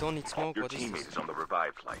guy collapsing. we don't need smoke. Your What is teammate this? is on the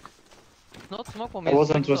revived flight. It's not smoke bomb, I it's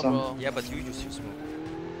wasn't Trickster, with him. bro. Yeah, but you use your smoke.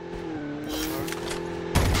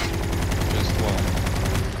 Just one.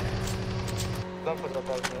 Don't put that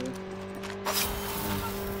out, man.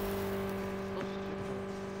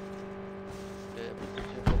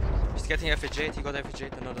 He's getting FJ, he got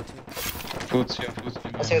FJ, another team. Foot here.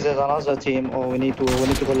 I think there's another team. Oh, we need to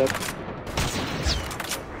go left.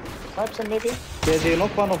 Snipes him maybe? Yeah, they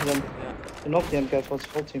knocked one of them. Yeah. They knocked the AMK for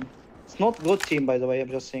full team. It's not good team, by the way. I'm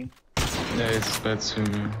just saying. Yeah, it's bad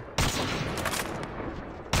swimmer.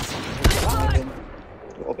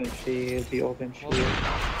 The open field.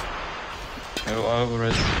 I'll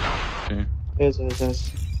rest. Okay. Yes.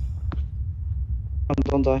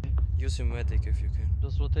 Don't die. Use your medic if you can.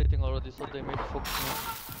 Just rotating already, so they may focus me.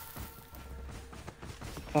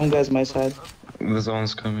 Come guys, my side. The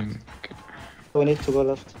zone's coming. Okay. We need to go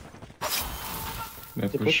left. Yeah,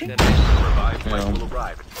 They push. pushing? Then The revived flight Yeah. will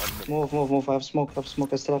arrive in 1 minute. Move. I have smoke. I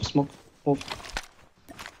still have smoke. Move.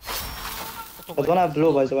 I don't have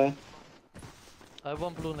blue, by the way. I have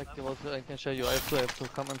one blue neck, I can share you. I have two.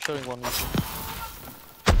 Come, I'm sharing one with you.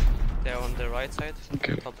 they're on the right side,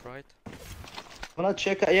 Okay. top right. Wanna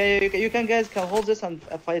check? Yeah, you can guys can hold this and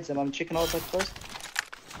fight them. I'm checking out that first.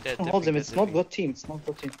 They're Hold them. dipping, It's they're not dipping. good team.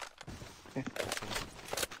 Okay.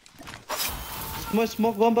 More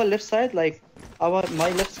smoke bomber left side, like my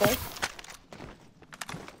left side.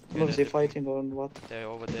 Yeah, Or is they fighting or what? They're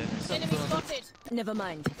over there. Enemy spotted. Never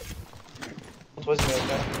mind. What was it?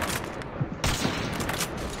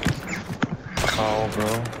 How,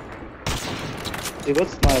 bro? The good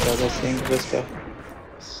sniper, I think. This guy.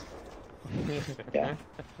 Yeah.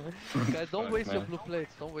 Guys, don't waste your man. blue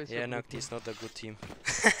plates. Don't waste Yeah, your blue Nocti is not a good team.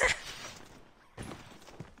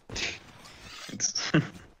 It's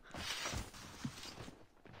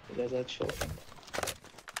There's that shot.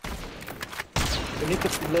 We need to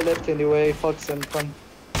play left anyway. Fuck them. Come.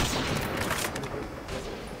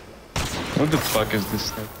 what the fuck is this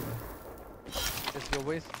sniper? plates. You're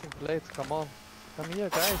wasting plates, come on. Come here,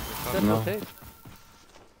 guys. Come Let's now. rotate.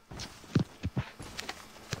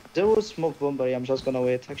 There was smoke bomber. I'm just gonna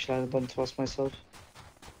wait. Actually, I don't trust myself.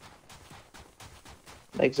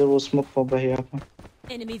 Like there was smoke bomber here.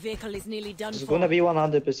 Enemy vehicle is nearly done There's for. gonna be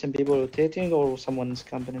 100% people rotating or someone is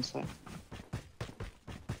camping inside.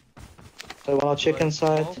 So I wanna check Should I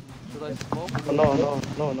inside. smoke? Should I smoke?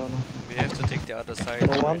 No. We have to take the other side No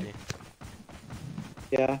one? already.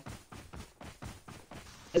 Yeah.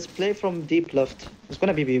 Let's play from deep left. There's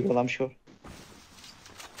gonna be people, I'm sure.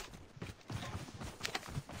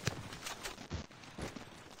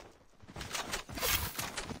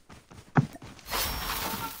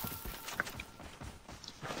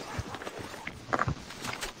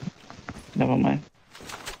 Never mind.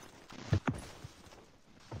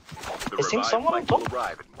 The I think revived someone on flight will top.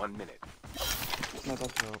 arrive in 1 minute. No,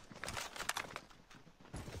 that's No.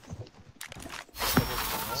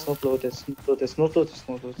 it's not loaded. It's not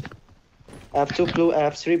loaded. I have 2 blue. I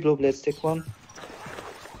have 3 blue blades. Take one.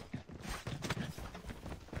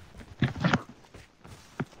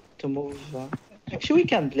 To move. Actually, we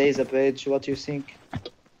can blaze a bridge. What do you think?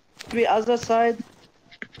 Maybe other side.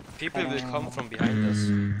 People will come from behind us,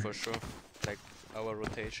 for sure. Like our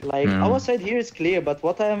rotation. Like Yeah. our side here is clear, but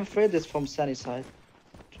what I am afraid is from Sunny side.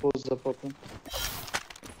 It was the problem.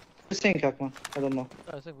 What do you think, Akman? I don't know.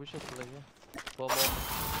 I think we should play here. For a moment.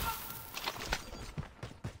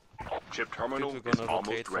 Chip terminal People is gonna rotate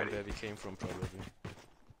almost from ready. where we came from, probably.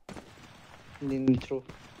 True.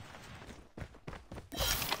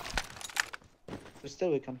 But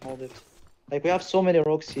still, we can hold it. Like we have so many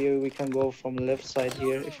rocks here, we can go from left side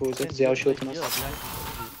here if they are shooting Yeah, us. behind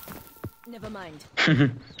Never mind.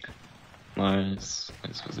 Nice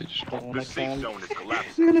position. Don't The wanna safe camp. zone is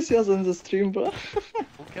collapsing. You're gonna see us on the stream, bro.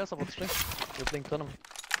 Who cares about stream? We're playing tournament.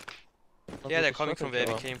 Not Yeah, with they're the coming from where we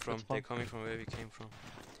strategy, came from. that's They're fine. coming from where we came from.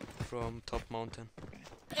 From top mountain.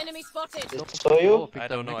 Enemy spotted. Don't Saw you? pick I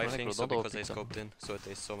them, don't know, I Necro, think Necro, so don't because I overpick them. scoped in, so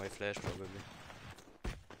they saw my flash probably.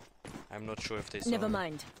 I'm not sure if they saw Never me.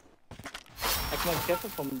 mind. Akman, careful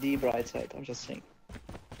from the right side, I'm just saying.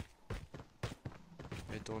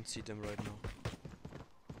 I don't see them right now.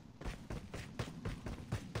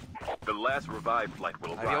 The last revived flight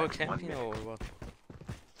will Are we all arrive in 1 camping minute. or what?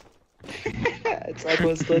 It's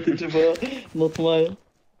Akman's strategy, bro, not mine.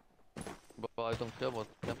 But I don't care about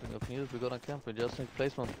camping if needed. We're gonna camp. We just need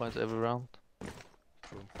placement points every round.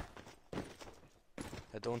 True.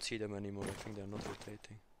 I don't see them anymore, I think they're not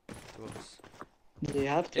rotating towards. They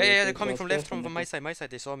have to. Yeah, they're rotate coming towards from left, left from and my side,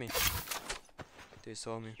 they saw me. They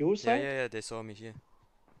saw me. Your Yeah, side? yeah, they saw me here.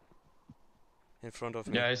 In front of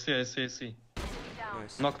me. Yeah, I see.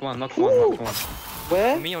 Nice. Knocked one.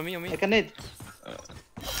 Where? On me. I can nade.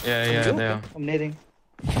 Yeah, You? they are. I'm nading.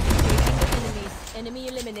 Enemies. Enemy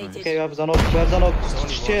eliminated. Okay, we have Zanok.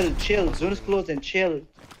 only Chill. one. Zone is closing. Chill.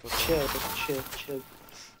 What's up? Chill.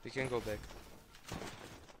 We can go back.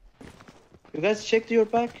 You guys checked your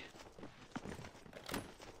back?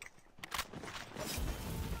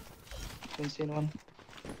 Don't see anyone.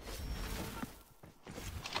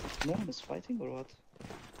 No one is fighting or what?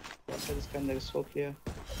 That side is kinda so clear.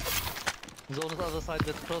 Zone is other side.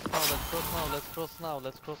 Let's cross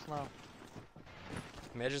now.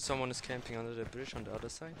 Imagine someone is camping under the bridge on the other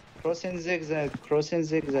side. Crossing zigzag. Half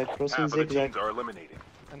of the teams are eliminated.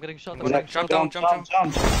 I'm getting shot. Jump down.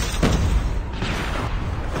 Jump.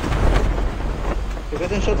 You're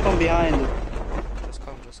getting shot from behind. Just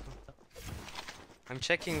come. I'm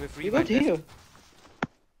checking with You got revive. here.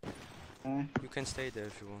 You can stay there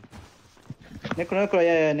if you want. Necro,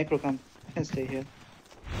 yeah, Necro come. I can stay here.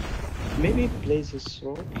 Maybe Blaze is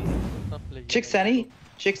rogue. Not play here. Check Sunny.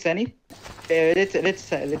 Let's rotate check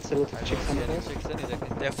don't see Sunny. anyone. Check Zenny, exactly.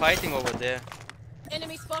 They're fighting over there.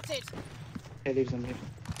 Enemy spotted. Okay, leave them here.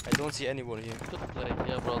 I don't see anyone here. Should play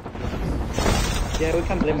here, bro. Yeah, we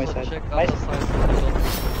can blame my Also side. check My other side.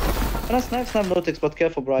 I'm gonna snipe Lotex, but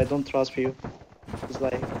careful, bro. I don't trust you. It's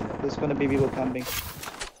like there's gonna be people camping.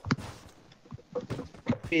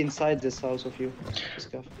 Be inside this house of you.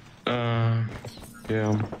 Just careful.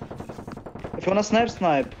 Yeah. If you wanna snipe,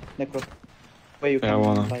 Necro. Where you Yeah, I can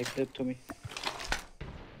wanna. like flip to me.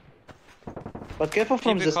 But careful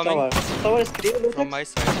from People this coming. tower. This tower is clear, Lotex. From my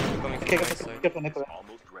side. They're coming from Okay, my careful, side. careful, Necro.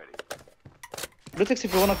 Almost ready. Lotex,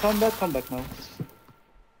 if you wanna come back now.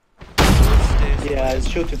 Stay. Yeah, it's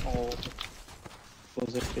shooting. Oh.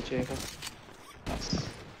 Was it Jacob? Nice.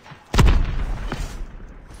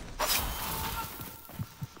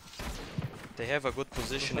 They have a good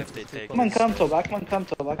position if they take Akman, this. come top. Come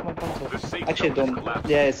The top. safe Actually, zone is don't.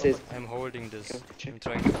 collapsing. Yeah, it's it. I'm holding this. Okay, check. I'm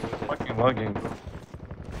trying to hold it. Fucking lagging, bro.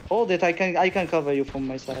 Hold it. I can cover you from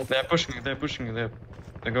my side. They're pushing. They're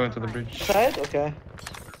going to the bridge. Side? Okay.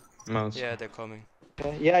 Mouse. Yeah, they're coming.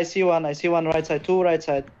 Okay. Yeah, I see one right side. 2 right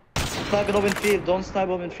side. snipe in open field. Don't snipe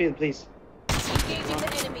open field, please. Engaging the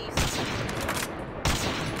enemies.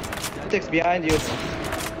 Lotex behind you. Good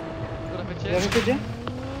have a You have a check. kid, yeah?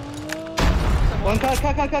 One car.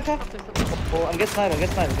 Oh, I'm getting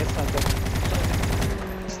sniped.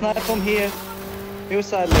 Snipe from here. Your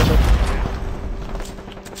side later.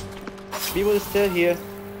 People is still here.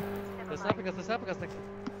 They're sniping us next.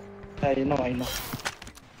 I know.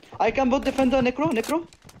 I can put defender, Necro.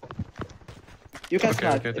 You can Okay,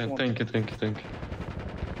 snipe. okay, if you want. thank you.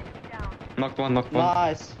 Knocked one.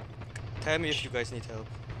 Nice. Tell me if you guys need help.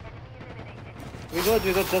 We good.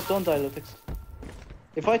 Just don't die, Lotex.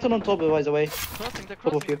 If I turn on top, by the way. Crossing, they're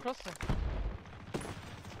Top of you. crossing.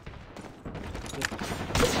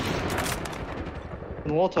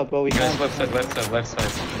 In water, bro, we Guys, can't. left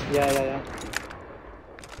side. Yeah.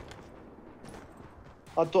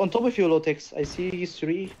 On top of you, Lotex. I see two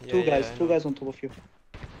Yeah, I guys know. on top of you.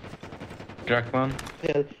 Cracked one.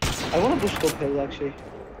 Hill. I wanna push top hill, actually.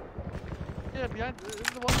 Yeah, behind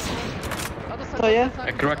in the water. Other side. So, yeah? other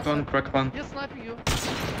side, Cracked other one. side. He's sniping you.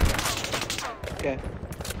 Okay,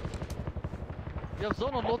 You have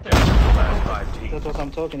zone on Lotex. Last 5 teams. that's what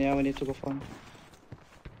I'm talking. Yeah, we need to go farm.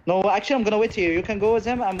 No, actually, I'm gonna wait here. You can go with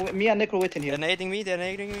them. Me and Necro waiting here. They're nading me,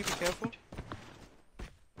 be careful.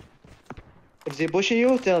 If they're pushing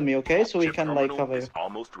you, tell me, okay? So we Chip can like terminal cover you. is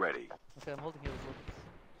almost ready. Okay, I'm holding you with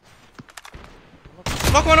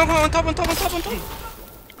Knock one, on top.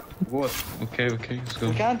 What? Okay, let's go.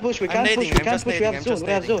 We can't push. We I'm can't nading, push. We I'm can't just push. We nading, have I'm zone. just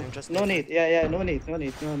We have nading, zone. I'm just No nading. need. Yeah. No need.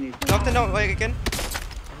 Knock them down, again.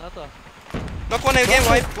 Another. Knock one again,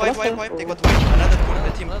 wipe. They got wiped.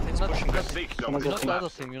 Another team is pushing us. Safe zone You Another is knocked the other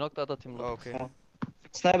collapsed. team. You knocked the other team. Oh, Lotex. okay.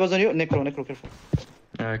 Snipers on you. Necro, careful.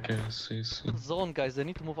 Okay, see. Zone, guys. They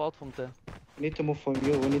need to move out from there. We need to move from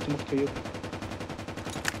you. We need to move to you.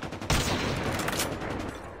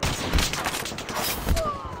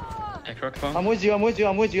 I cracked one. I'm with you. I'm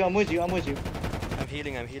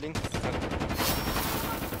healing.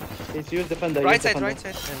 It's use defender. Right use side.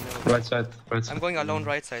 defender. No. Right side. I'm going alone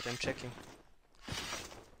right side, I'm checking.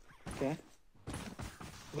 Okay.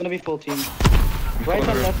 We're gonna be full team. Right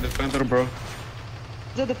and left. Defender, bro.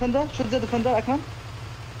 Shoot the defender, Akman.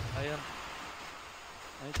 I am.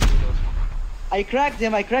 I need to reload. I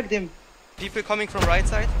cracked him. People coming from right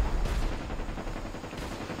side.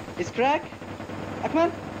 It's crack.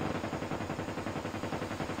 Akman.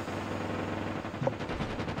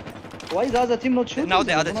 Why is the other team not shooting? Now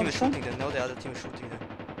the I other don't team is understand. shooting them.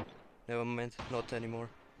 Never mind, not anymore.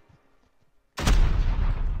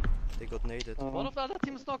 They got naded. One of the other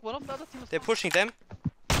team is knocked. They're pushing them.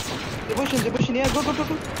 They're pushing. Yeah, go.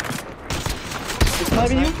 It's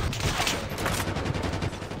sniping you.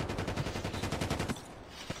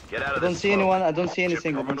 Get out I of don't this see smoke. anyone. I don't see Chip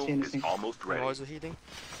anything. terminal is almost I'm ready. also healing.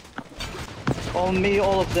 On me,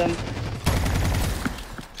 all of them.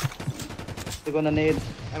 They're gonna nade.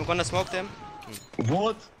 I'm gonna smoke them.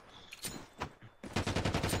 What?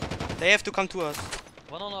 They have to come to us.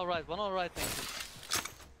 One on our right. Thank you.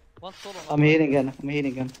 One solo. I'm healing again.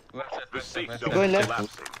 The safe Left zone side. Going is left.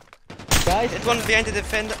 collapsing. Guys, There's one behind the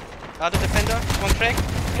defender. Other defender. One crack.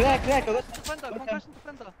 crack. I got Defender. Concussion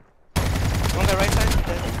defender. One guy right side.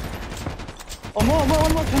 Dead. Oh, more.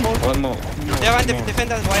 Two more. One more. There one more.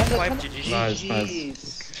 defender. Wipe. GG. Nice. Jeez.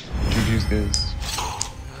 GG's, guys.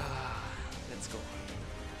 Let's go.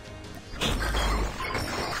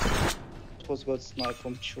 It was good snipe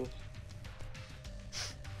from Chu.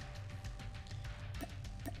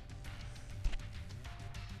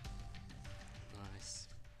 Nice.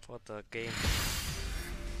 What a game.